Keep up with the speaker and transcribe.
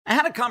I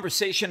had a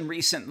conversation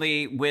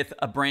recently with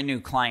a brand new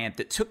client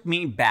that took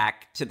me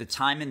back to the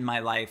time in my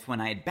life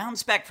when I had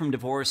bounced back from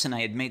divorce and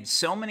I had made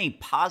so many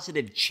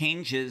positive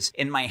changes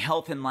in my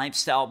health and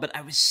lifestyle, but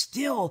I was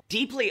still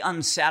deeply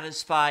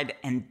unsatisfied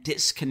and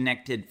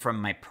disconnected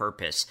from my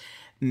purpose.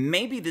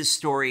 Maybe this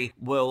story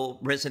will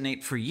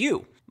resonate for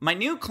you. My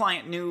new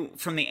client knew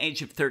from the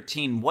age of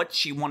 13 what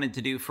she wanted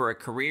to do for a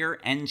career,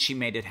 and she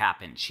made it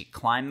happen. She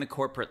climbed the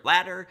corporate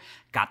ladder,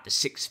 got the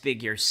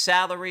six-figure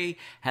salary,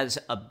 has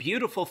a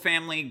beautiful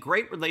family,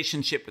 great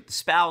relationship with the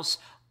spouse,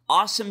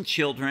 awesome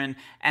children,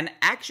 and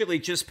actually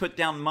just put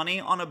down money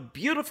on a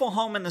beautiful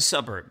home in the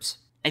suburbs.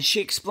 As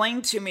she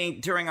explained to me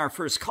during our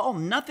first call,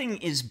 nothing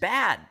is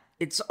bad.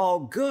 It's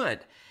all good.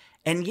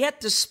 And yet,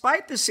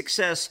 despite the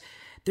success,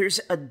 there's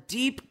a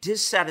deep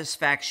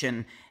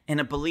dissatisfaction and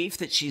a belief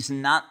that she's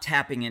not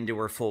tapping into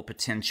her full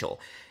potential.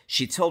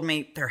 She told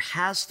me there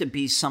has to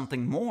be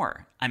something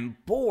more. I'm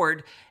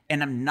bored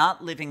and I'm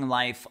not living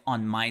life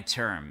on my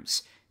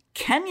terms.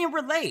 Can you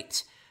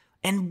relate?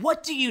 And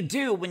what do you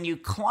do when you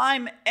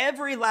climb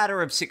every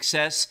ladder of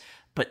success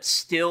but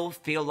still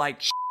feel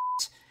like shit?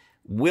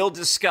 We'll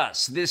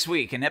discuss this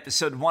week in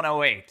episode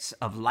 108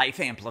 of Life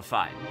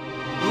Amplified.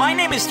 My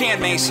name is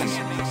Dan Mason.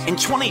 In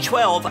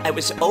 2012, I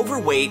was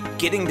overweight,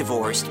 getting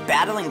divorced,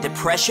 battling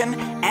depression,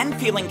 and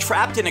feeling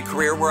trapped in a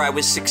career where I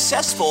was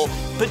successful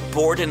but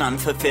bored and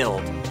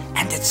unfulfilled.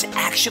 And it's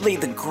actually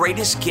the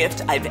greatest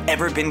gift I've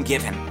ever been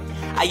given.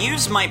 I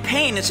used my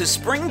pain as a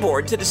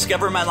springboard to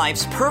discover my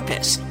life's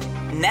purpose.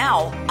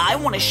 Now, I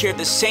want to share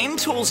the same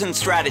tools and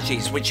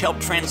strategies which help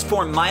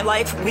transform my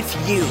life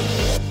with you,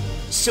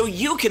 so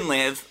you can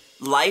live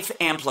Life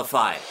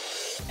Amplified.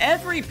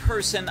 Every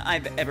person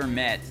I've ever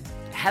met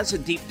has a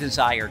deep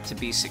desire to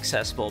be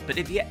successful, but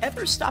have you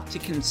ever stopped to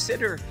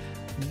consider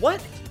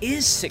what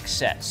is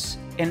success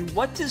and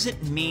what does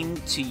it mean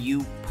to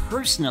you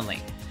personally?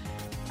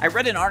 I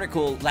read an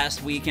article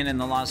last weekend in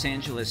the Los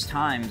Angeles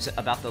Times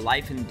about the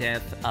life and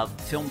death of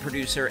film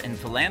producer and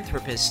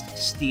philanthropist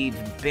Steve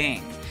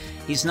Bing.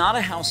 He's not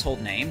a household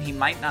name. He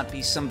might not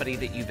be somebody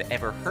that you've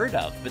ever heard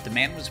of, but the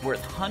man was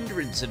worth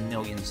hundreds of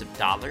millions of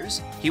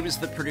dollars. He was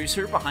the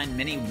producer behind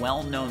many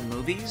well-known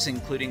movies,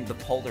 including The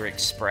Polar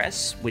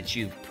Express, which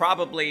you've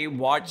probably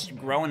watched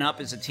growing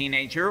up as a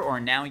teenager, or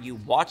now you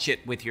watch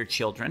it with your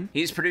children.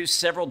 He's produced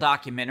several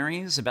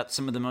documentaries about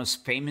some of the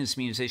most famous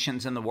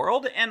musicians in the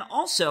world, and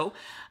also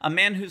a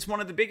man who's one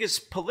of the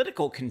biggest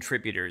political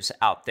contributors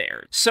out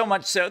there. So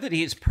much so that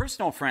he is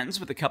personal friends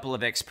with a couple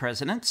of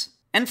ex-presidents.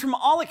 And from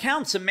all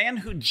accounts, a man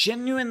who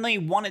genuinely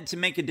wanted to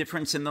make a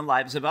difference in the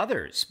lives of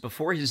others.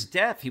 Before his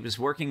death, he was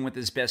working with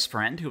his best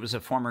friend, who was a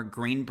former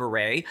Green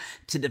Beret,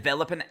 to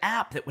develop an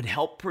app that would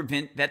help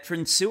prevent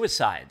veteran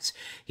suicides.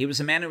 He was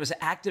a man who was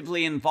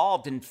actively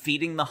involved in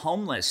feeding the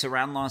homeless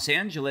around Los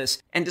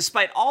Angeles. And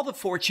despite all the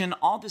fortune,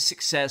 all the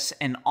success,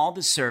 and all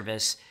the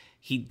service,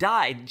 he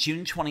died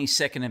June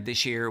 22nd of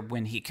this year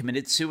when he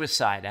committed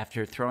suicide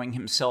after throwing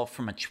himself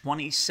from a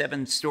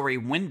 27-story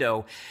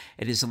window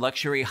at his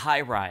luxury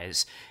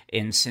high-rise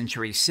in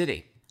Century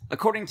City.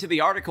 According to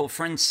the article,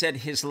 friends said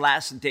his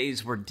last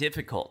days were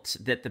difficult,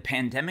 that the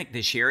pandemic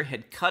this year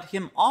had cut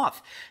him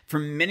off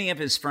from many of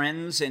his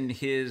friends and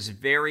his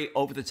very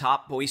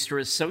over-the-top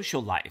boisterous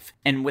social life.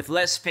 And with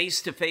less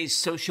face-to-face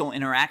social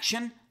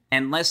interaction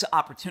and less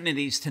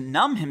opportunities to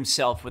numb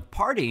himself with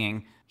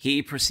partying,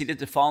 he proceeded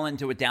to fall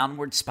into a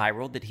downward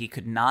spiral that he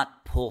could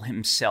not pull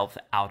himself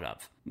out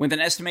of. With an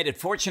estimated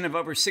fortune of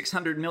over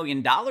 $600 million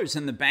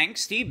in the bank,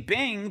 Steve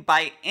Bing,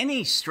 by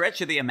any stretch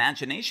of the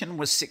imagination,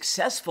 was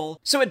successful.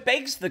 So it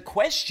begs the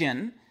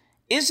question,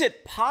 is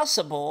it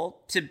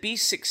possible to be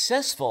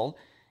successful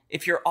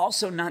if you're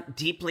also not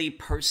deeply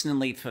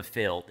personally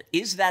fulfilled?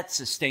 Is that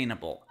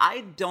sustainable?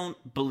 I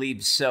don't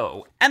believe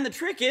so. And the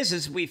trick is,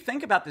 as we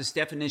think about this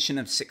definition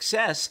of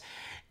success,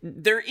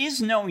 there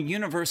is no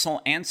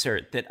universal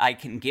answer that I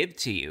can give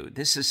to you.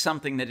 This is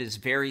something that is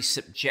very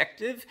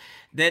subjective,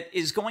 that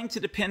is going to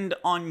depend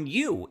on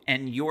you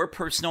and your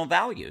personal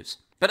values.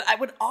 But I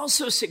would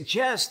also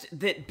suggest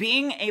that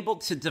being able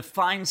to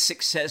define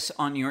success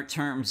on your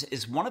terms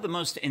is one of the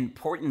most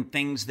important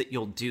things that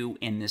you'll do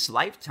in this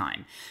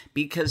lifetime.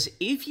 Because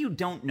if you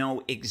don't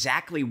know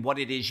exactly what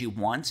it is you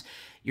want,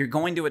 you're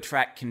going to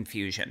attract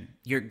confusion.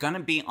 You're going to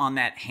be on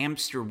that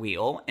hamster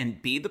wheel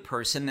and be the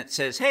person that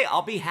says, hey,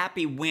 I'll be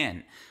happy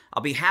when.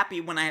 I'll be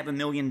happy when I have $1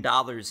 million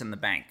in the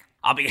bank.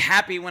 I'll be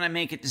happy when I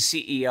make it to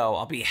CEO.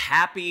 I'll be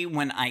happy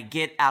when I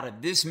get out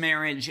of this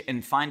marriage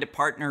and find a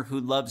partner who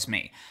loves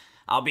me.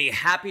 I'll be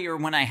happier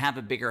when I have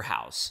a bigger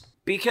house.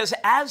 Because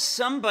as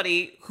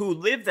somebody who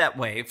lived that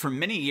way for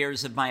many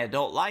years of my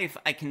adult life,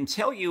 I can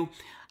tell you,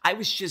 I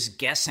was just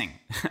guessing.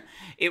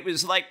 It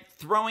was like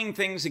throwing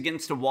things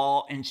against a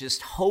wall and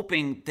just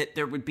hoping that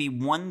there would be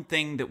one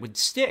thing that would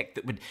stick,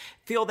 that would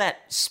fill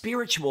that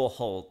spiritual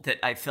hole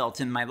that I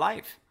felt in my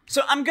life.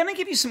 So I'm going to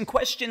give you some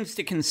questions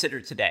to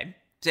consider today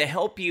to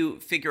help you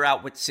figure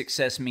out what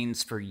success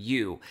means for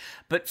you.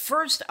 But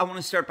first, I want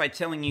to start by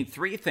telling you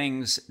 3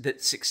 things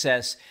that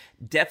success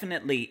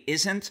definitely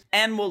isn't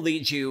and will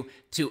lead you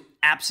to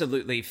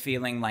absolutely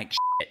feeling like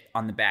shit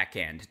on the back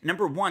end.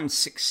 Number one,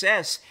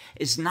 success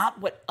is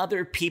not what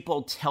other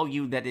people tell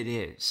you that it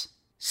is.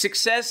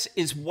 Success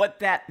is what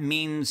that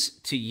means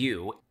to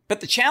you. But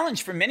the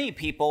challenge for many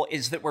people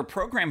is that we're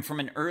programmed from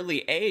an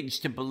early age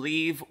to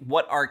believe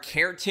what our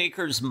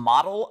caretaker's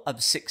model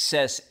of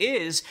success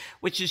is,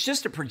 which is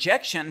just a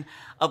projection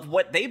of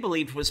what they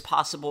believed was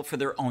possible for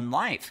their own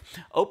life.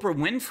 Oprah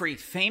Winfrey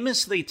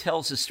famously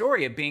tells a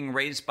story of being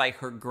raised by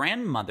her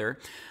grandmother,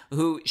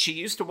 who she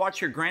used to watch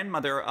her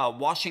grandmother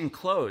washing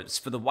clothes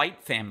for the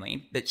White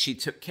family that she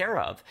took care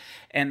of.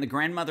 And the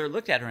grandmother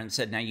looked at her and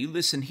said, "Now you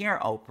listen here,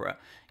 Oprah.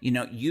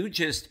 You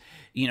just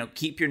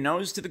keep your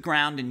nose to the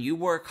ground and you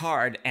work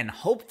hard, and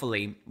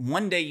hopefully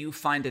one day you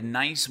find a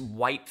nice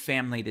white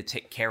family to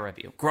take care of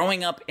you."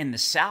 Growing up in the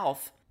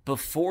South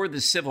before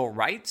the civil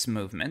rights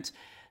movement,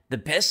 the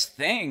best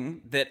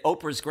thing that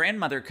Oprah's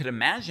grandmother could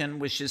imagine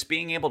was just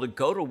being able to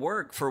go to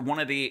work for one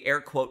of the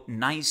air quote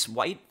nice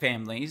white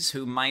families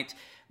who might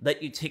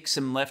let you take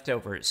some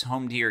leftovers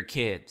home to your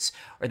kids,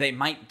 or they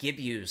might give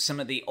you some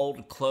of the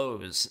old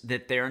clothes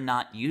that they're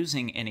not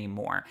using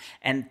anymore.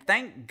 And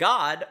thank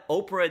God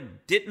Oprah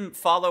didn't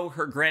follow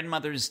her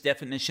grandmother's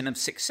definition of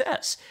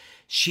success.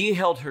 She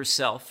held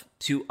herself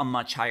to a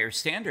much higher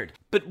standard.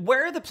 But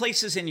where are the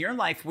places in your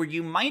life where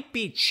you might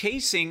be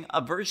chasing a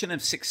version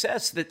of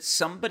success that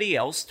somebody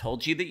else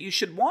told you that you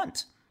should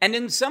want? And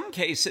in some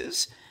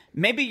cases,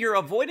 maybe you're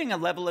avoiding a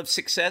level of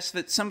success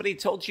that somebody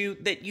told you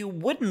that you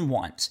wouldn't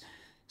want.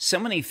 So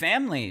many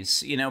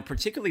families,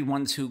 particularly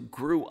ones who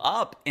grew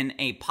up in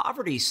a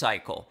poverty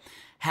cycle,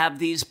 have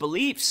these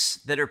beliefs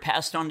that are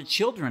passed on to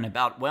children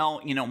about,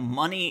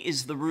 money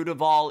is the root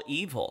of all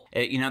evil.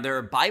 There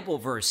are Bible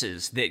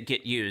verses that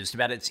get used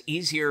about it's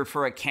easier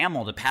for a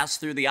camel to pass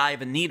through the eye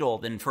of a needle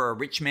than for a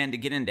rich man to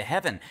get into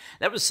heaven.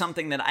 That was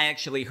something that I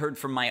actually heard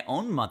from my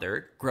own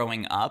mother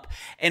growing up,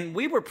 and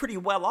we were pretty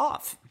well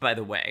off, by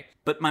the way.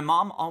 But my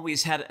mom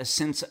always had a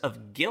sense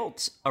of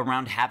guilt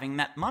around having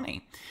that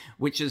money,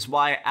 which is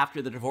why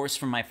after the divorce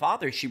from my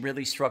father, she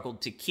really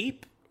struggled to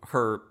keep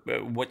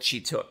what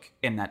she took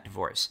in that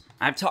divorce.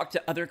 I've talked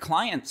to other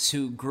clients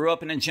who grew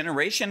up in a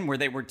generation where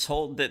they were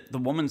told that the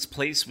woman's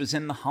place was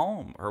in the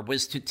home or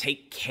was to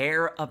take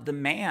care of the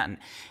man.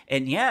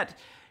 And yet,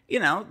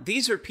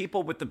 these are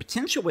people with the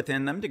potential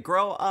within them to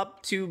grow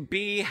up to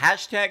be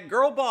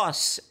 #girl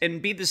boss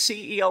and be the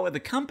CEO of the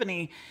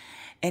company.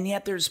 And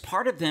yet there's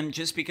part of them,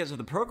 just because of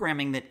the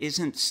programming, that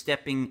isn't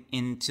stepping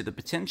into the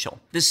potential.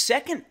 The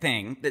second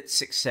thing that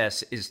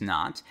success is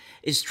not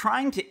is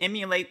trying to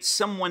emulate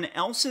someone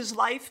else's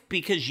life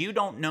because you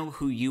don't know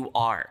who you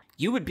are.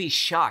 You would be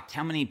shocked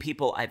how many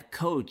people I've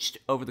coached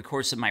over the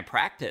course of my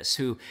practice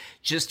who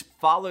just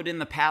followed in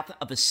the path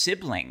of a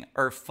sibling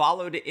or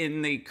followed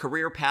in the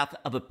career path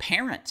of a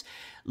parent,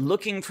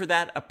 looking for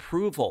that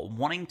approval,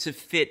 wanting to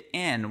fit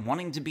in,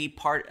 wanting to be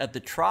part of the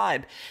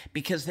tribe,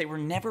 because they were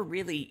never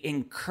really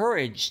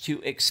encouraged to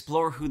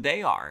explore who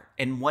they are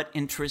and what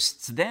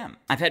interests them.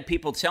 I've had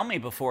people tell me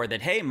before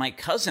that, hey, my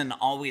cousin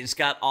always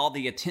got all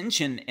the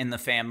attention in the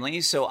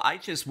family, so I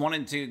just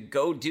wanted to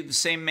go do the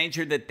same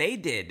major that they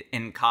did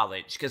in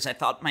college because I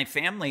thought my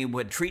family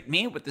would treat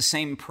me with the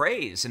same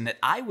praise and that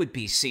I would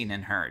be seen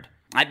and heard.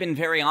 I've been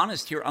very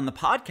honest here on the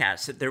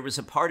podcast that there was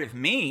a part of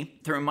me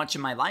through much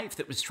of my life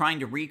that was trying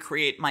to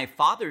recreate my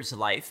father's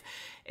life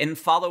and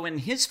follow in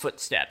his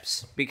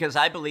footsteps, because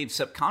I believe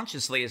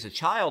subconsciously as a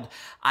child,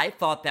 I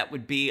thought that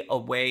would be a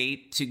way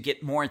to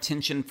get more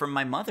attention from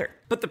my mother.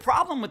 But the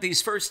problem with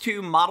these first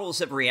two models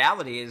of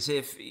reality is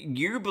if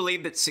you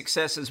believe that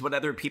success is what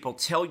other people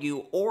tell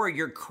you, or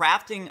you're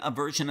crafting a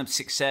version of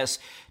success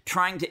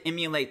trying to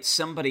emulate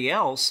somebody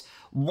else,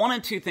 one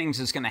of two things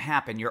is going to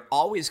happen. You're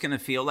always going to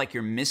feel like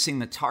you're missing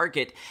the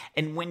target.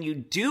 And when you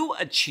do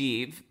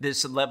achieve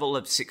this level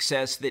of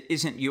success that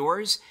isn't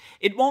yours,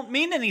 it won't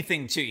mean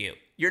anything to you.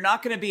 You're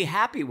not going to be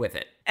happy with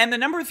it. And the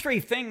number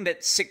three thing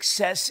that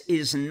success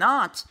is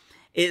not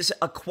is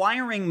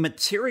acquiring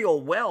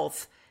material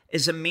wealth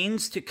as a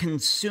means to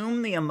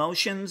consume the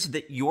emotions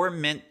that you're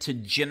meant to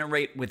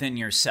generate within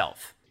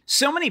yourself.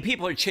 So many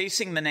people are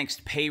chasing the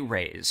next pay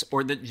raise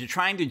or they're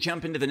trying to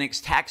jump into the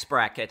next tax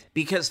bracket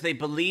because they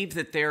believe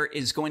that there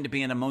is going to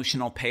be an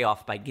emotional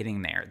payoff by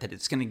getting there, that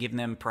it's going to give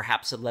them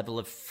perhaps a level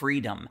of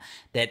freedom,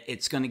 that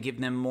it's going to give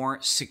them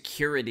more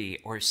security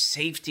or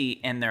safety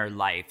in their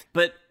life.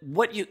 But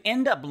what you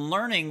end up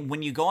learning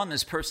when you go on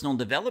this personal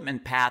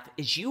development path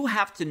is you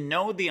have to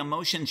know the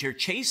emotions you're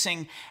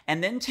chasing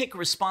and then take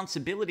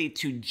responsibility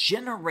to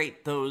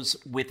generate those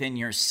within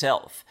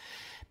yourself.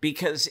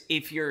 Because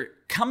if you're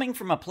coming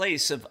from a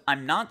place of,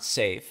 I'm not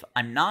safe,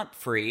 I'm not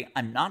free,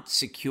 I'm not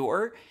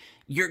secure,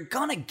 you're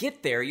gonna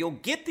get there. You'll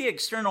get the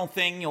external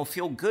thing, you'll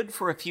feel good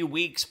for a few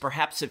weeks,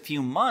 perhaps a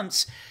few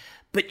months,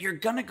 but you're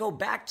gonna go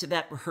back to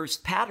that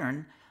rehearsed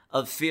pattern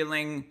of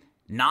feeling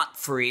not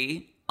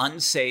free,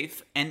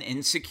 unsafe, and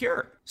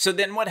insecure. So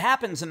then what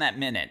happens in that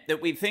minute?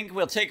 That we think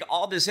we'll take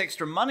all this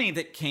extra money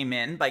that came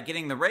in by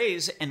getting the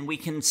raise and we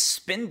can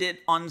spend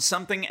it on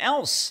something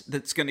else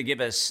that's going to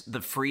give us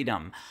the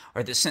freedom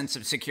or the sense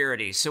of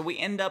security. So we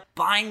end up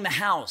buying the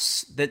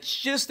house that's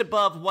just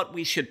above what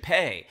we should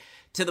pay,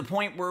 to the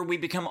point where we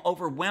become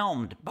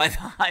overwhelmed by the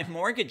high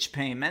mortgage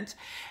payment.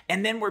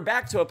 And then we're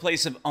back to a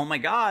place of, oh my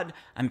God,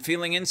 I'm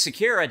feeling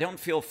insecure. I don't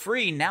feel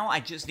free. Now I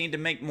just need to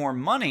make more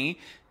money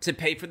to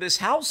pay for this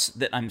house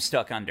that I'm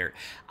stuck under.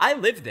 I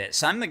live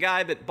this. I'm the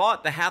guy that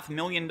bought the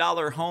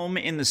 $500,000 home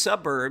in the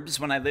suburbs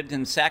when I lived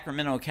in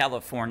Sacramento,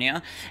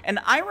 California. And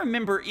I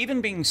remember even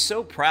being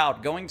so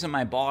proud going to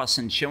my boss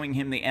and showing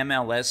him the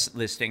MLS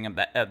listing of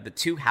the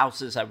two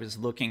houses I was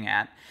looking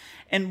at.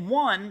 And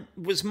one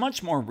was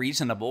much more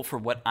reasonable for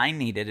what I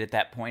needed at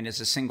that point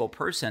as a single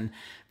person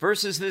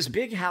versus this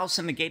big house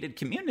in the gated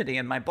community.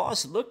 And my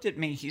boss looked at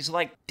me. He's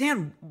like,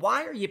 Dan,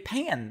 why are you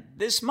paying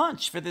this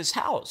much for this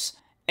house?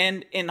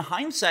 And in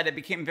hindsight, I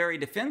became very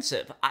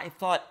defensive. I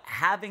thought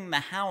having the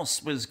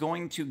house was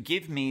going to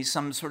give me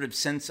some sort of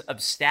sense of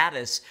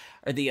status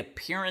or the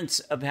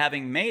appearance of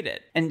having made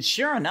it. And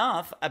sure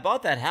enough, I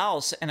bought that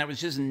house and I was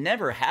just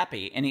never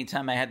happy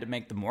anytime I had to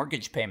make the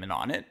mortgage payment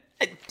on it.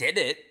 I did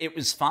it. It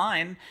was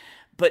fine,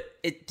 but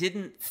it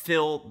didn't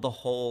fill the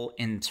hole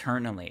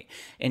internally.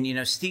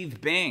 And, Steve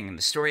Bing,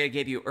 the story I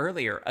gave you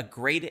earlier, a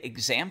great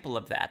example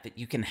of that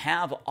you can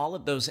have all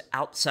of those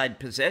outside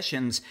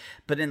possessions,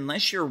 but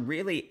unless you're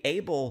really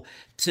able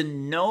to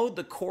know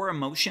the core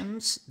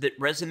emotions that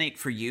resonate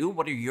for you,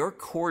 what are your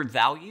core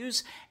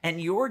values, and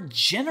you're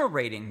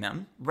generating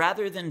them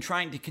rather than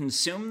trying to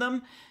consume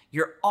them,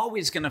 you're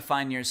always going to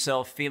find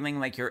yourself feeling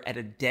like you're at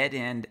a dead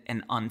end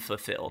and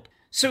unfulfilled.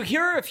 So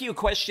here are a few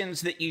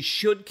questions that you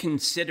should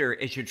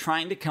consider as you're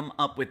trying to come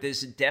up with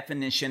this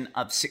definition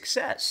of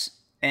success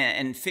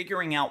and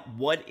figuring out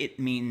what it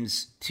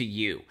means to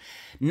you.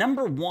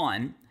 Number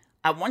one,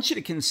 I want you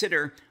to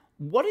consider,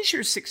 what is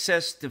your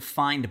success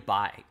defined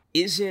by?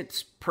 Is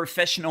it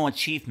professional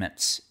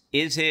achievements?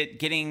 Is it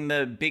getting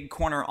the big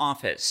corner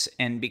office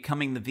and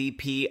becoming the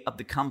VP of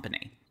the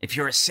company? If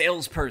you're a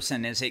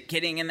salesperson, is it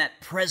getting in that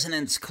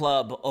President's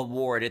Club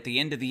award at the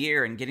end of the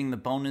year and getting the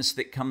bonus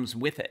that comes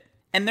with it?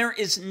 And there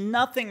is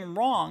nothing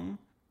wrong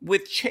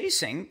with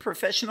chasing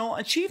professional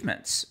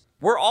achievements.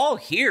 We're all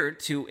here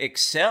to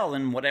excel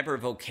in whatever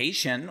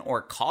vocation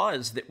or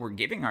cause that we're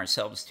giving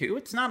ourselves to.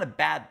 It's not a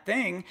bad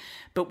thing,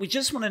 but we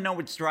just want to know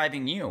what's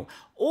driving you.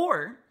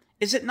 Or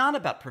is it not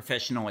about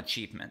professional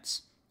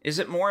achievements? Is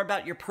it more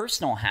about your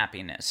personal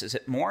happiness? Is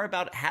it more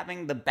about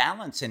having the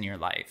balance in your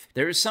life?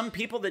 There are some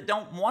people that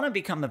don't want to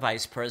become the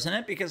vice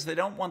president because they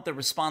don't want the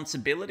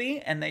responsibility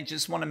and they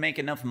just want to make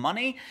enough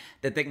money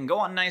that they can go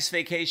on nice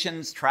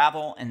vacations,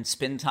 travel, and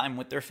spend time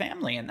with their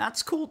family. And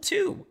that's cool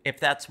too, if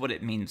that's what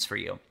it means for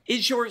you.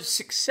 Is your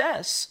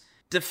success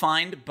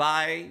defined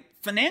by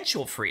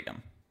financial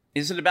freedom?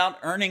 Is it about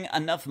earning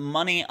enough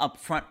money up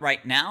front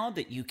right now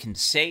that you can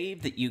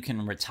save, that you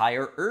can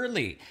retire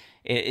early?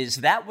 Is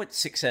that what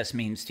success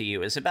means to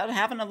you? Is it about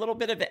having a little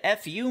bit of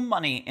FU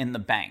money in the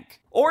bank?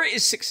 Or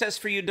is success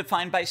for you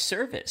defined by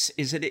service?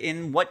 Is it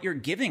in what you're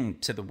giving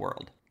to the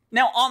world?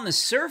 Now, on the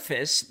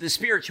surface, the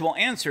spiritual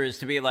answer is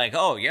to be like,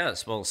 oh,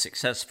 yes, well,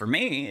 success for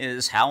me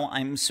is how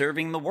I'm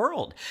serving the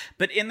world.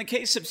 But in the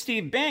case of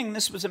Steve Bing,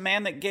 this was a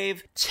man that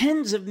gave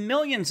tens of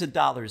millions of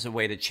dollars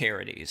away to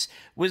charities,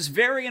 was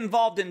very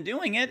involved in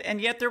doing it, and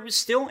yet there was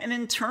still an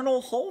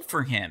internal hole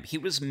for him. He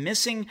was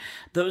missing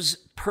those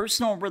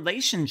personal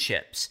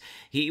relationships.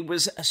 He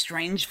was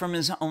estranged from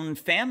his own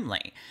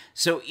family.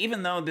 So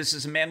even though this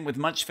is a man with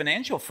much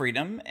financial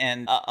freedom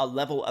and a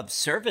level of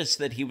service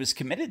that he was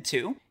committed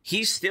to,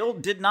 he still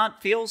did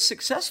not feel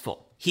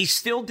successful. He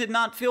still did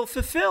not feel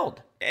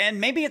fulfilled. And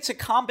maybe it's a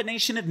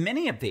combination of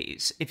many of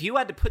these. If you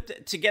had to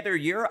put together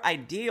your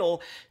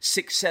ideal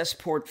success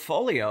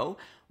portfolio,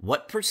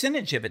 what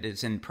percentage of it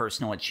is in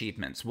personal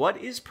achievements? What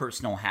is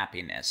personal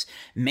happiness?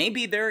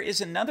 Maybe there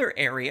is another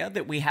area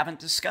that we haven't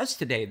discussed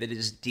today that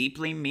is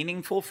deeply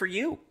meaningful for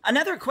you.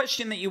 Another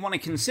question that you want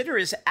to consider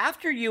is,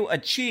 after you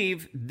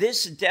achieve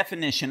this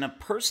definition of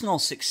personal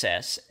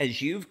success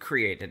as you've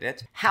created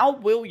it, how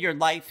will your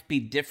life be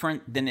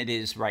different than it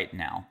is right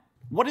now?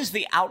 What is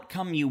the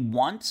outcome you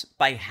want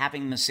by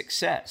having the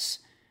success?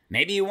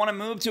 Maybe you want to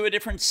move to a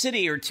different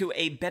city or to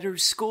a better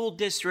school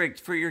district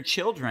for your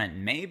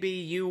children. Maybe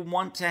you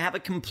want to have a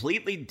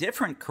completely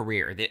different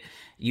career, that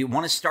you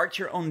want to start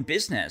your own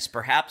business.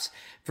 Perhaps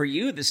for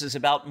you, this is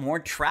about more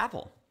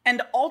travel.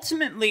 And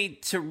ultimately,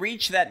 to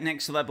reach that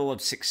next level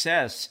of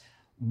success,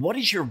 what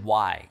is your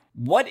why?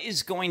 What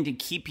is going to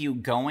keep you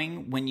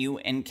going when you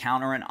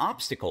encounter an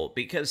obstacle?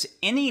 Because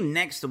any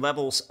next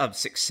levels of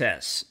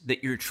success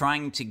that you're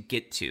trying to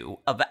get to,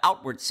 of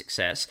outward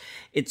success,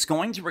 it's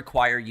going to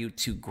require you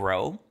to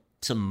grow,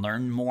 to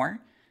learn more,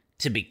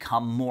 to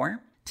become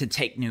more, to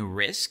take new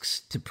risks,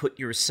 to put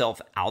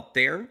yourself out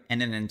there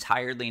in an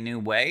entirely new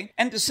way.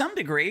 And to some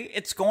degree,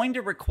 it's going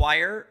to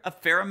require a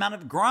fair amount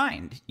of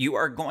grind. You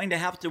are going to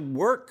have to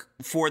work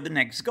for the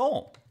next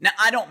goal. Now,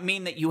 I don't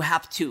mean that you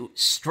have to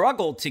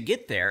struggle to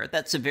get there.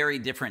 That's a very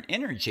different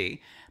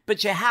energy.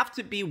 But you have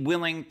to be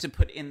willing to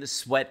put in the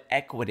sweat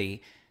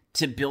equity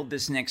to build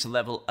this next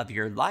level of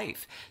your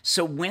life.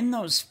 So when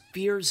those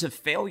fears of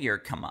failure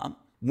come up,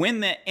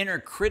 when the inner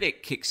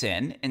critic kicks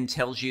in and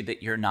tells you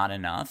that you're not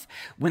enough,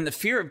 when the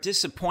fear of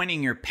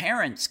disappointing your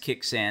parents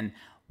kicks in,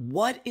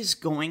 what is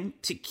going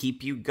to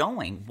keep you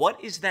going?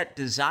 What is that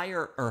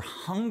desire or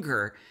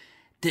hunger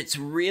that's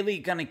really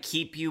going to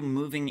keep you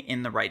moving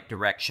in the right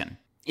direction?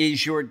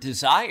 Is your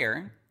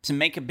desire to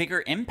make a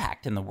bigger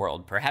impact in the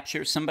world? Perhaps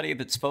you're somebody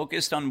that's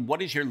focused on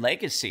what is your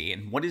legacy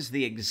and what is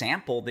the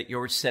example that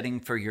you're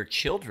setting for your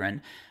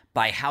children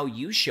by how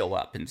you show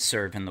up and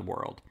serve in the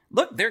world.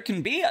 Look, there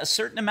can be a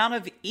certain amount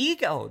of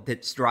ego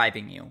that's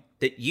driving you,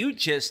 that you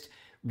just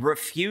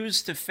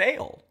refuse to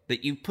fail,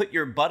 that you put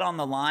your butt on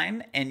the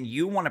line and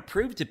you want to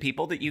prove to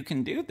people that you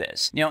can do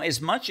this. You know,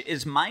 as much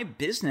as my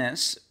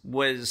business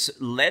was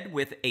led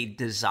with a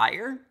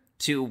desire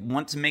to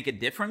want to make a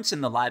difference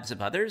in the lives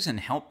of others and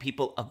help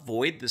people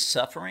avoid the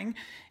suffering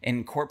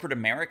in corporate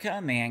America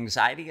and the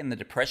anxiety and the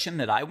depression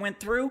that I went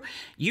through,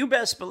 you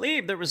best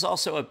believe there was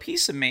also a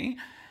piece of me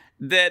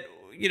that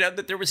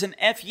there was an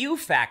FU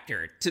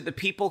factor to the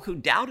people who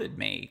doubted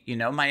me,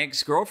 my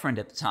ex-girlfriend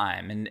at the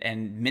time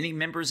and many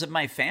members of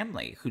my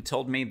family who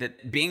told me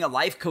that being a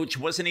life coach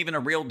wasn't even a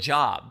real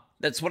job.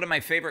 That's one of my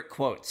favorite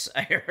quotes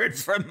I heard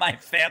from my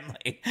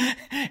family.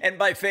 And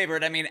by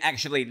favorite, I mean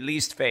actually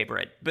least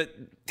favorite. But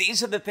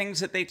these are the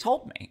things that they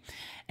told me.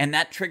 And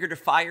that triggered a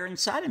fire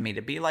inside of me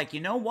to be like, you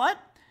know what?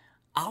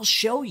 I'll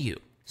show you.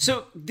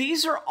 So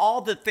these are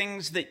all the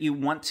things that you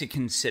want to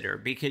consider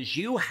because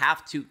you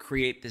have to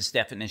create this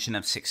definition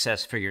of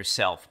success for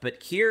yourself.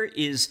 But here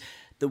is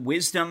the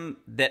wisdom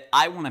that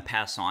I want to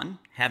pass on,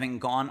 having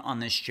gone on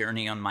this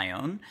journey on my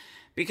own.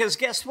 Because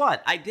guess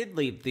what? I did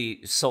leave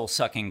the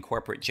soul-sucking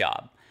corporate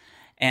job.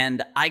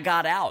 And I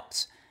got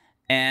out.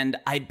 And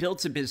I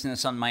built a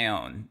business on my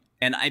own.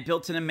 And I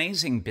built an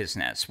amazing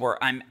business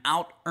where I'm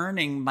out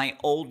earning my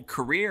old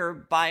career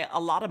by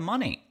a lot of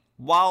money,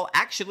 while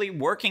actually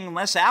working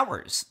less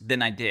hours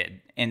than I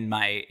did in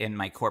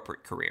my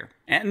corporate career.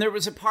 And there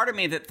was a part of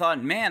me that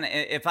thought, man,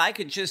 if I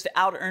could just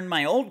out-earn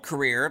my old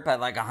career by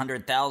like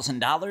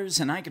 $100,000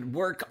 and I could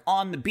work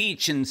on the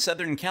beach in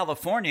Southern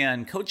California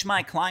and coach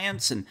my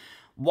clients and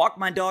walk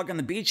my dog on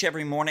the beach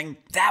every morning,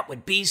 that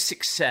would be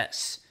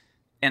success.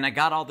 And I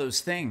got all those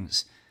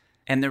things.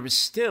 And there was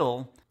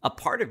still a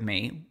part of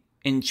me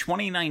in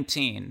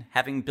 2019,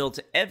 having built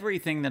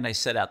everything that I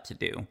set out to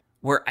do,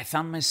 where I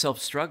found myself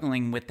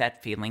struggling with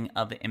that feeling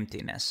of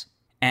emptiness.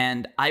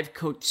 And I've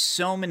coached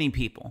so many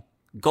people,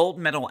 gold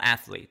medal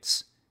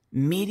athletes,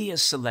 media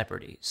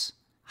celebrities,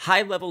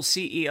 high-level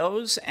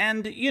CEOs,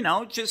 and,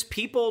 just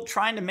people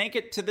trying to make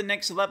it to the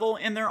next level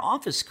in their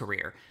office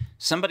career.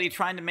 Somebody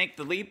trying to make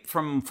the leap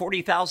from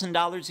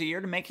 $40,000 a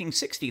year to making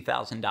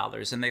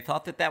 $60,000, and they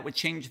thought that that would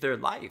change their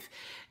life.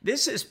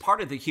 This is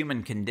part of the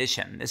human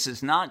condition. This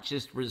is not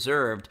just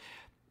reserved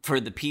for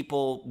the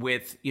people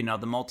with,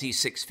 the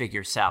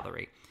multi-six-figure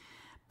salary.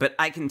 But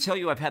I can tell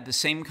you I've had the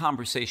same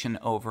conversation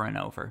over and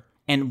over.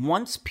 And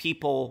once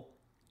people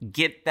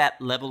get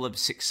that level of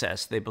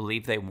success they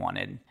believe they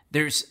wanted,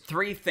 there's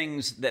three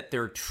things that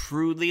they're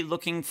truly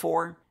looking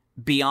for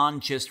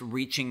beyond just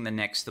reaching the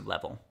next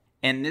level.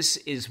 And this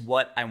is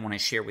what I want to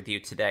share with you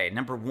today.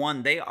 Number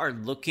one, they are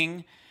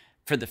looking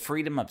for the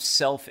freedom of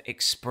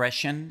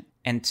self-expression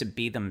and to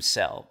be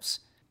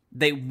themselves.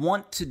 They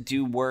want to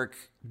do work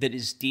that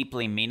is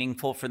deeply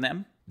meaningful for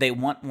them. They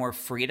want more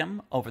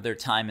freedom over their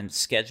time and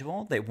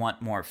schedule. They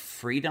want more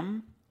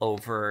freedom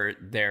over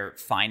their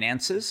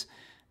finances.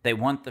 They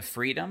want the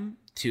freedom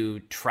to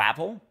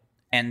travel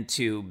and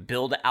to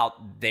build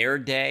out their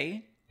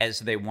day as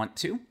they want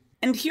to.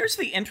 And here's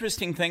the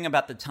interesting thing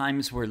about the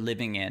times we're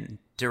living in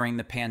during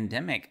the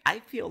pandemic. I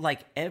feel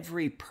like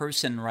every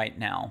person right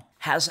now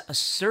has a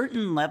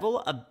certain level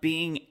of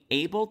being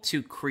able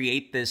to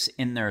create this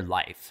in their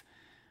life.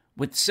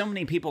 With so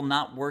many people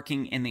not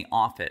working in the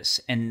office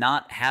and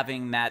not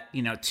having that,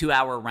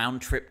 2-hour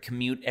round trip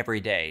commute every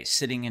day,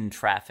 sitting in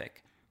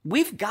traffic,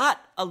 we've got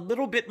a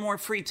little bit more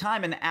free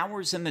time and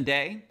hours in the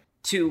day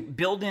to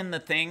build in the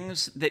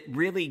things that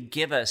really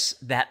give us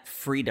that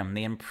freedom,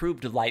 the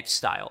improved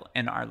lifestyle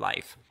in our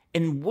life.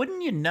 And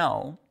wouldn't you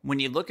know, when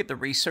you look at the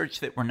research,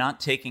 that we're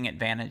not taking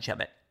advantage of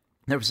it?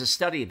 There was a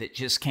study that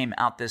just came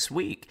out this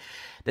week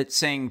that's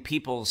saying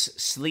people's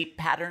sleep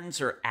patterns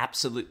are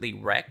absolutely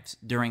wrecked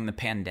during the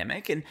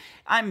pandemic. And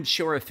I'm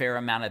sure a fair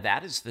amount of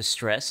that is the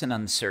stress and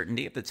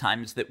uncertainty of the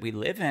times that we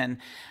live in.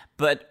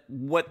 But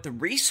what the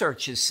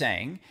research is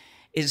saying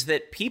is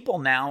that people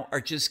now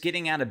are just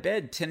getting out of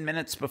bed 10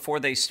 minutes before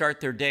they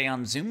start their day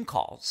on Zoom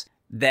calls.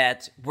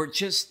 That we're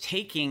just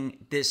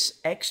taking this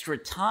extra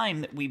time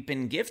that we've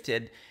been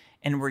gifted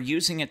and we're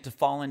using it to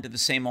fall into the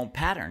same old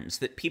patterns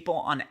that people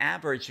on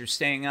average are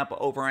staying up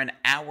over an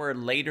hour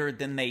later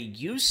than they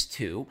used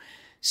to,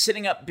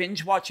 sitting up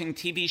binge watching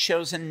TV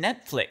shows and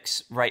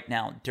Netflix right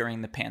now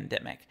during the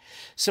pandemic.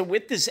 So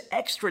with this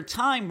extra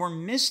time, we're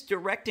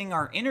misdirecting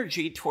our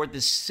energy toward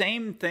the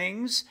same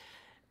things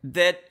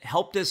that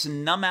helped us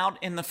numb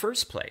out in the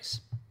first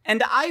place.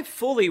 And I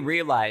fully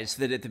realized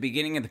that at the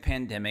beginning of the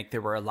pandemic,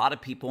 there were a lot of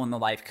people in the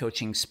life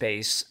coaching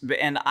space,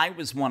 and I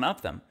was one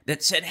of them,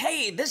 that said,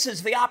 hey, this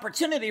is the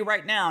opportunity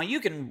right now. You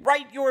can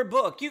write your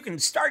book. You can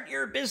start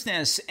your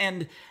business.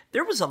 And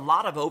there was a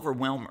lot of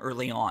overwhelm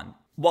early on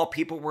while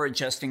people were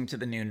adjusting to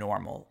the new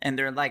normal. And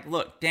they're like,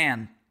 look,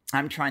 Dan,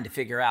 I'm trying to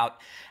figure out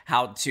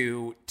how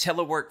to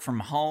telework from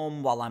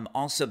home while I'm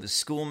also the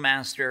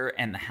schoolmaster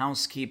and the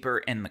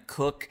housekeeper and the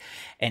cook.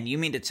 And you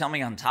mean to tell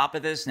me on top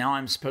of this, now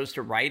I'm supposed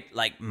to write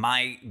like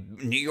my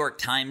New York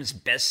Times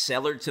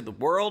bestseller to the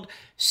world?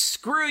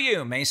 Screw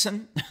you,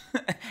 Mason.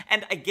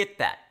 And I get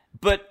that.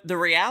 But the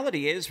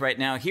reality is right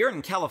now, here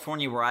in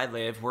California where I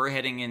live, we're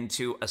heading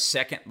into a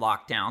second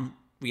lockdown.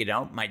 You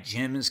know, my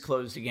gym is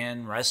closed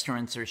again.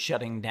 Restaurants are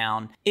shutting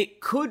down.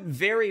 It could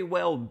very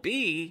well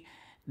be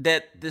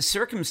that the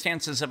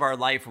circumstances of our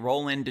life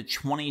roll into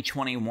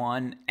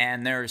 2021,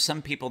 and there are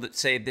some people that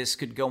say this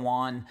could go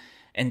on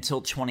until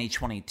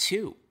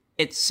 2022.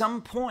 At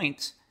some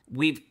point,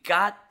 we've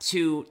got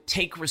to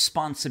take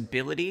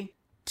responsibility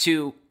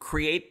to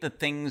create the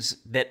things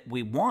that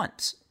we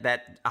want,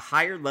 that a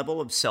higher level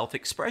of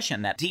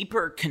self-expression, that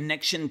deeper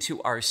connection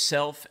to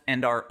ourself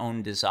and our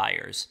own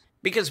desires.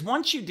 Because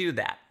once you do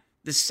that,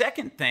 the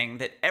second thing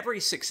that every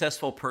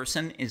successful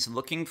person is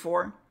looking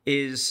for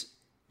is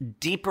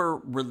deeper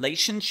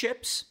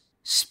relationships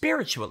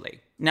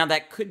spiritually. Now,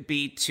 that could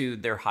be to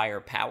their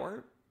higher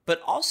power,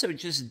 but also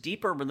just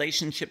deeper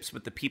relationships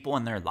with the people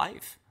in their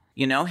life.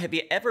 You know, have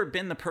you ever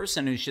been the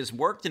person who's just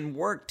worked and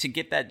worked to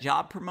get that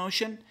job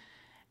promotion,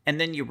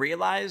 and then you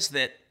realize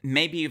that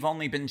maybe you've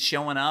only been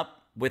showing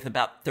up with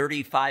about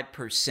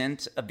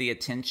 35% of the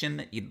attention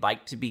that you'd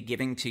like to be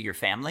giving to your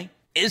family?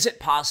 Is it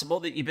possible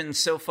that you've been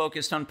so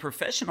focused on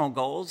professional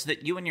goals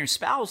that you and your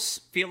spouse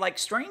feel like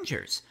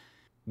strangers?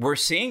 We're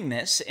seeing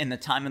this in the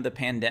time of the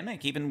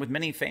pandemic, even with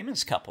many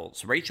famous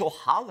couples. Rachel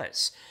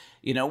Hollis,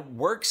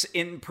 works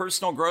in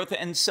personal growth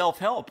and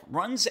self-help,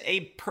 runs a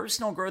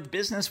personal growth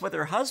business with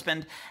her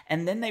husband,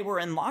 and then they were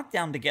in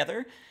lockdown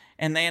together,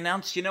 and they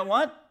announced, you know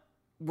what?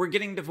 We're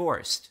getting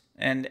divorced.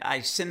 And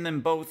I send them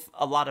both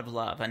a lot of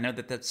love. I know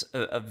that that's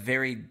a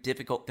very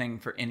difficult thing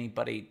for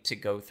anybody to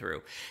go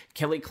through.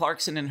 Kelly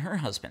Clarkson and her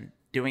husband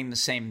doing the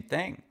same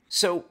thing.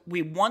 So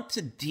we want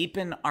to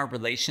deepen our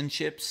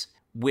relationships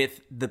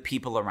with the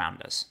people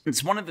around us.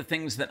 It's one of the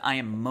things that I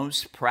am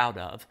most proud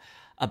of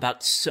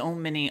about so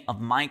many of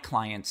my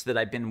clients that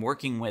I've been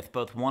working with,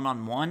 both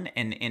one-on-one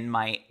and in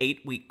my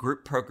 8-week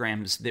group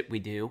programs that we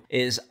do,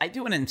 is I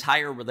do an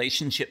entire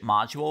relationship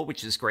module,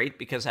 which is great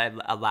because I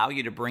allow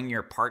you to bring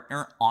your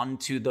partner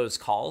onto those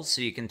calls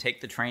so you can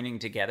take the training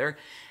together.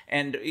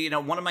 And,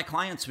 one of my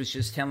clients was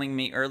just telling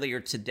me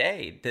earlier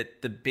today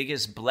that the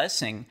biggest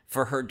blessing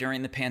for her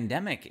during the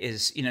pandemic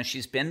is,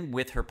 she's been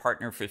with her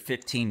partner for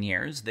 15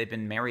 years. They've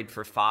been married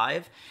for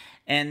 5.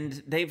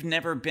 And they've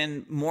never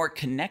been more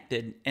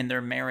connected in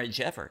their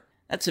marriage ever.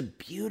 That's a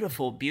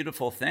beautiful,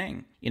 beautiful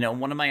thing.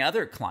 One of my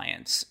other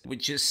clients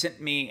just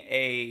sent me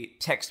a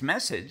text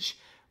message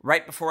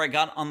right before I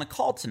got on the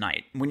call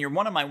tonight. When you're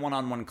one of my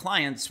one-on-one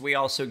clients, we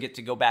also get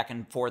to go back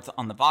and forth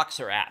on the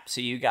Voxer app. So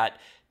you got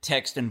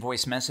text and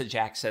voice message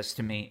access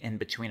to me in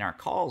between our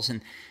calls.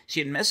 And she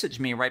had messaged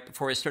me right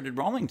before I started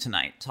rolling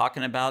tonight,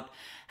 talking about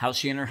how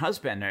she and her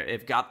husband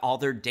have got all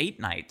their date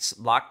nights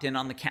locked in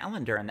on the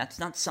calendar. And that's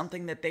not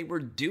something that they were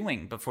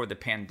doing before the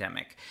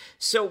pandemic.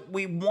 So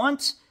we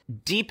want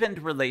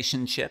deepened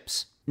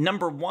relationships.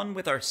 Number one,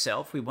 with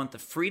ourselves, we want the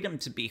freedom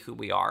to be who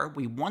we are.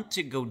 We want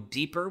to go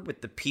deeper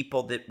with the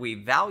people that we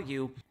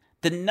value.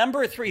 The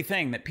number 3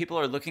 thing that people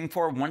are looking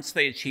for once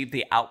they achieve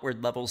the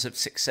outward levels of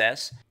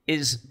success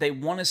is they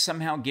want to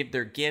somehow give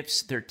their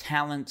gifts, their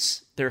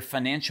talents, their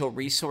financial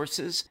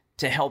resources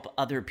to help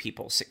other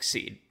people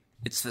succeed.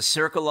 It's the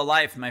circle of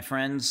life, my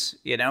friends.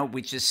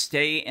 We just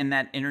stay in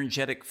that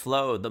energetic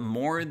flow. The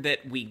more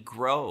that we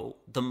grow,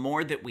 the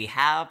more that we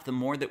have, the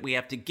more that we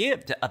have to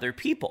give to other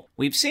people.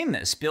 We've seen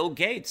this. Bill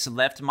Gates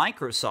left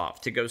Microsoft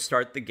to go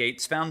start the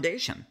Gates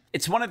Foundation.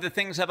 It's one of the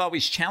things I've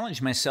always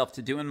challenged myself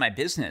to do in my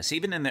business.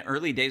 Even in the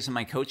early days of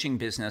my coaching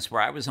business,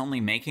 where I was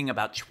only making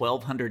about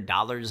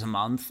 $1,200 a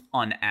month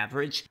on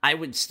average, I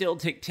would still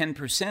take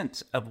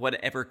 10% of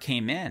whatever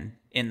came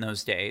in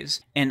those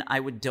days, and I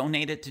would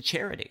donate it to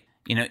charity.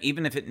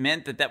 Even if it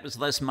meant that was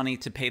less money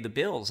to pay the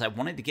bills, I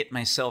wanted to get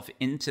myself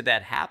into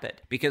that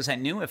habit because I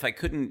knew if I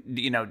couldn't,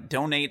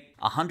 donate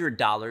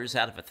 $100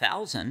 out of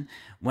 $1,000,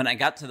 when I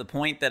got to the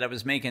point that I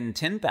was making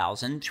 $10,000,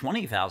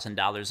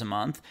 $20,000 a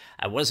month,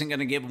 I wasn't going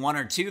to give $1,000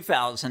 or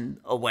 $2,000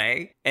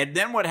 away. And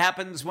then what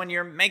happens when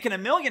you're making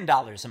 $1 million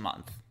a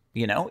month?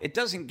 It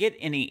doesn't get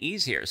any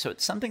easier. So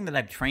it's something that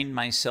I've trained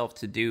myself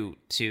to do,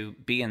 to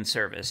be in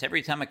service.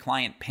 Every time a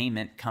client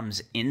payment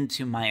comes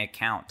into my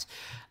account,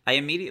 I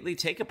immediately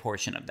take a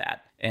portion of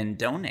that and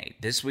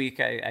donate. This week,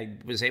 I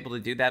was able to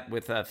do that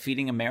with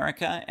Feeding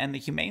America and the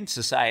Humane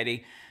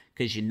Society,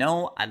 because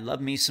I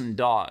love me some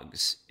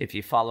dogs. If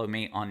you follow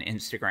me on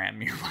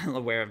Instagram, you're well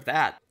aware of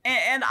that.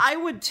 And I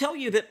would tell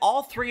you that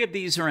all three of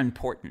these are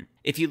important.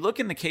 If you look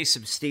in the case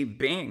of Steve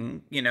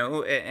Bing,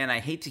 and I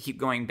hate to keep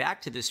going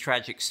back to this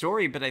tragic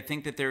story, but I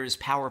think that there is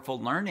powerful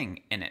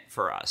learning in it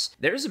for us.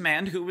 There's a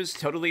man who was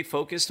totally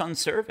focused on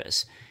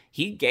service.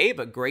 He gave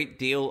a great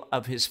deal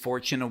of his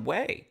fortune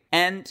away.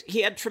 And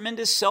he had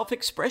tremendous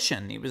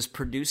self-expression. He was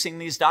producing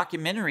these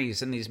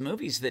documentaries and these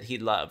movies that he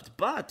loved.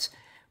 But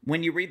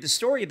when you read the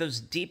story, those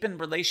deepened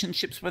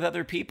relationships with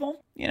other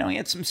people, he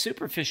had some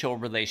superficial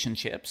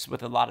relationships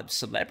with a lot of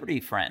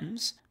celebrity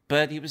friends,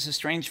 but he was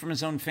estranged from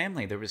his own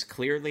family. There was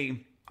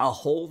clearly a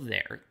hole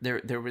there.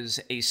 There was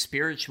a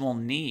spiritual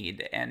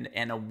need and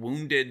a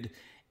wounded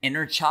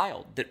inner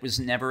child that was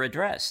never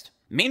addressed.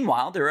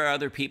 Meanwhile, there are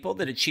other people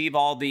that achieve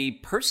all the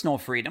personal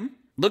freedom.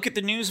 Look at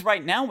the news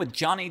right now with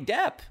Johnny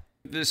Depp,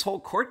 this whole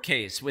court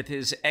case with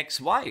his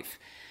ex-wife.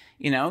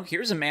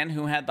 Here's a man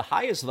who had the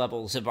highest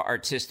levels of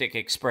artistic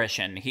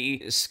expression.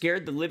 He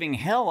scared the living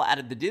hell out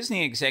of the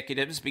Disney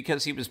executives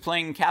because he was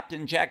playing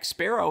Captain Jack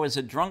Sparrow as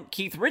a drunk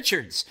Keith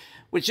Richards,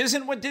 which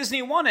isn't what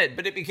Disney wanted,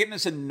 but it became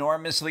this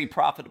enormously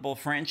profitable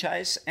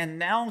franchise, and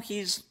now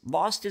he's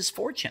lost his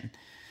fortune.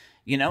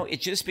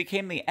 It just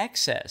became the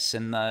excess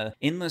and the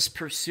endless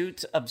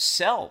pursuit of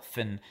self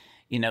and,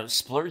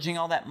 splurging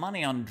all that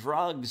money on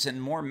drugs and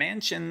more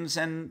mansions.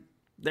 And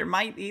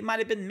he might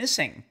have been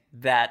missing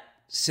that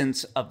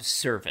sense of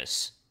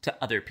service to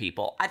other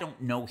people. I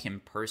don't know him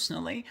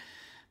personally,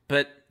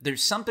 but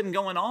there's something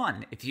going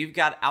on. If you've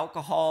got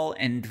alcohol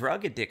and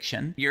drug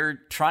addiction, you're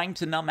trying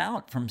to numb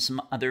out from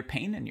some other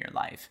pain in your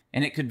life.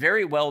 And it could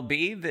very well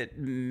be that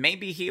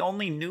maybe he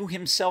only knew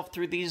himself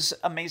through these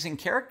amazing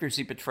characters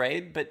he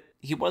portrayed, but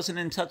he wasn't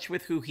in touch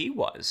with who he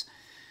was.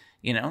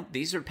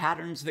 These are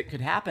patterns that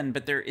could happen,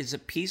 but there is a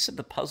piece of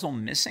the puzzle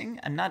missing.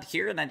 I'm not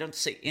here, and I don't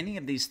say any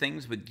of these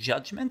things with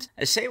judgment.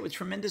 I say it with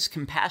tremendous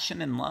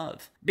compassion and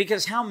love.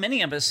 Because how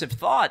many of us have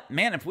thought,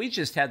 man, if we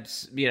just had,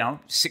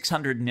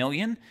 600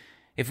 million,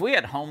 if we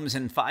had homes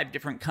in 5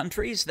 different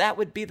countries, that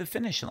would be the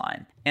finish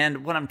line.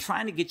 And what I'm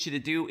trying to get you to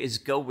do is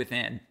go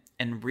within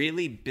and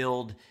really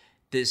build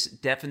this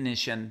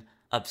definition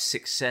of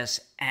success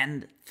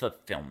and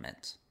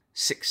fulfillment.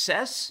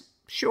 Success,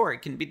 sure,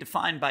 it can be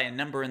defined by a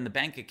number in the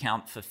bank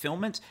account.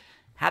 Fulfillment,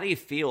 how do you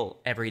feel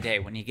every day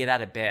when you get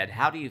out of bed?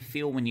 How do you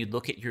feel when you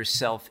look at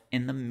yourself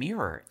in the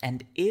mirror?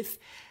 And if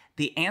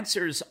the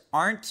answers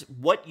aren't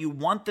what you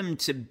want them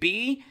to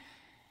be,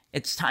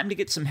 it's time to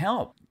get some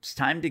help. It's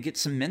time to get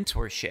some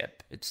mentorship.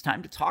 It's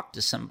time to talk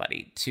to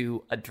somebody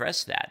to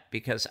address that,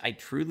 because I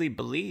truly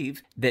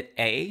believe that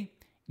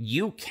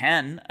you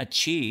can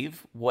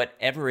achieve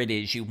whatever it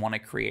is you want to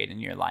create in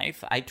your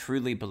life. I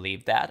truly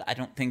believe that. I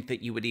don't think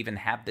that you would even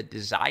have the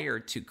desire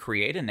to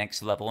create a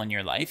next level in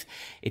your life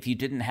if you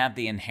didn't have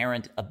the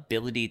inherent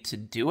ability to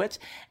do it.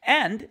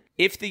 And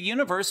if the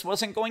universe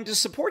wasn't going to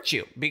support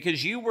you,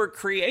 because you were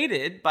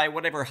created by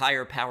whatever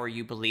higher power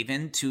you believe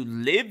in to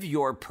live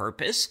your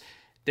purpose,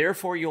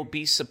 therefore you'll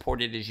be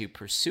supported as you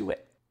pursue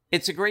it.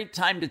 It's a great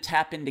time to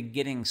tap into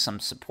getting some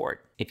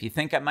support. If you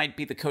think I might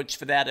be the coach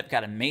for that, I've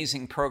got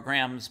amazing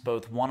programs,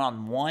 both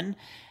one-on-one,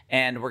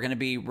 and we're going to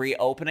be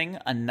reopening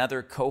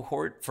another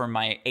cohort for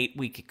my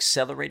 8-week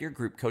accelerator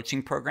group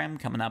coaching program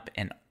coming up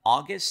in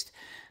August.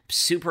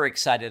 Super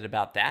excited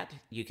about that.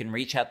 You can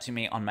reach out to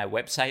me on my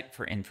website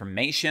for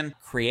information,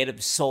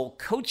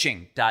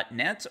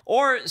 creativesoulcoaching.net,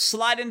 or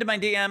slide into my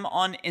DM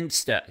on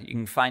Insta. You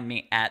can find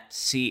me at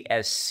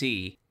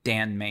CSC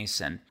Dan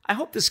Mason. I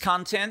hope this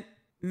content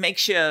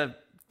makes you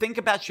think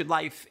about your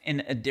life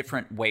in a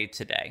different way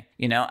today.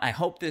 I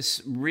hope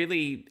this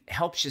really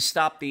helps you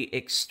stop the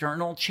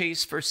external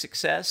chase for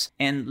success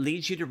and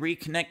leads you to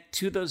reconnect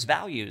to those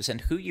values and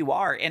who you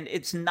are. And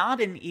it's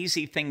not an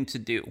easy thing to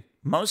do.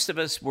 Most of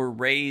us were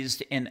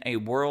raised in a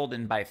world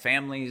and by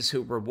families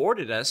who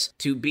rewarded us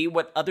to be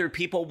what other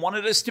people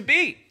wanted us to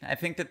be. I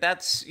think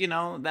that's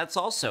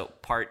also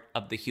part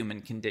of the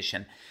human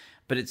condition.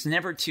 But it's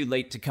never too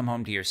late to come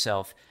home to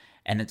yourself,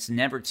 and it's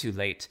never too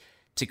late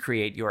to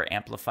create your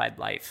amplified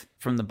life.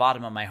 From the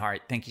bottom of my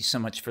heart, thank you so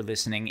much for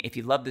listening. If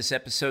you love this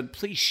episode,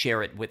 please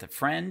share it with a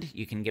friend.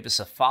 You can give us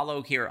a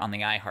follow here on the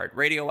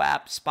iHeartRadio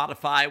app,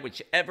 Spotify,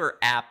 whichever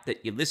app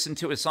that you listen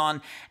to us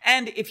on.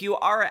 And if you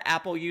are an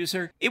Apple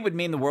user, it would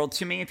mean the world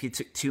to me if you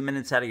took 2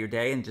 minutes out of your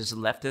day and just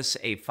left us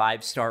a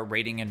 5-star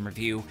rating and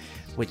review,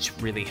 which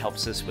really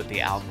helps us with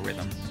the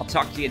algorithm. I'll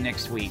talk to you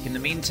next week. In the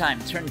meantime,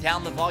 turn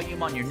down the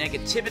volume on your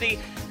negativity,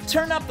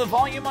 turn up the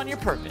volume on your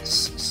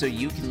purpose so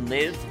you can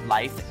live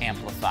life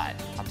amplified.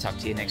 I'll talk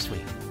to you next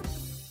week.